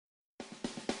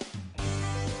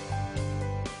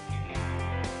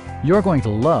You're going to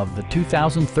love the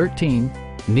 2013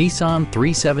 Nissan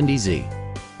 370Z.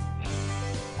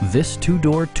 This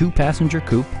two-door, two-passenger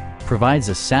coupe provides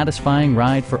a satisfying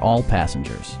ride for all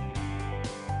passengers.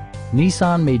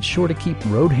 Nissan made sure to keep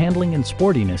road handling and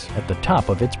sportiness at the top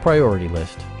of its priority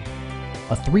list.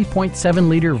 A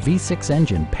 3.7-liter V6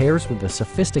 engine pairs with a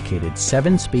sophisticated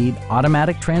 7-speed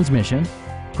automatic transmission,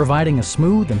 providing a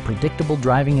smooth and predictable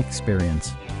driving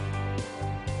experience.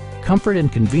 Comfort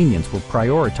and convenience were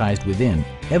prioritized within,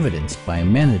 evidenced by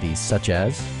amenities such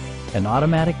as an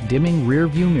automatic dimming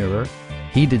rear-view mirror,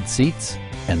 heated seats,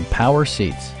 and power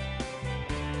seats.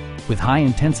 With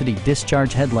high-intensity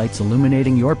discharge headlights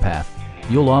illuminating your path,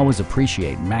 you'll always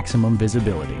appreciate maximum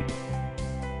visibility.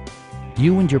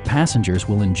 You and your passengers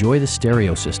will enjoy the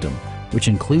stereo system, which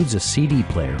includes a CD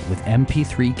player with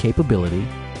MP3 capability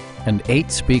and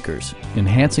 8 speakers,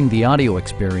 enhancing the audio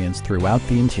experience throughout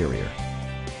the interior.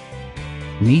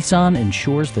 Nissan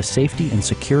ensures the safety and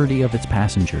security of its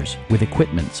passengers with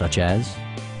equipment such as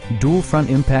dual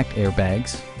front impact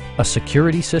airbags, a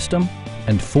security system,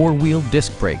 and 4-wheel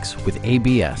disc brakes with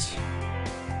ABS.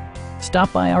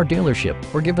 Stop by our dealership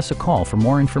or give us a call for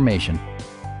more information.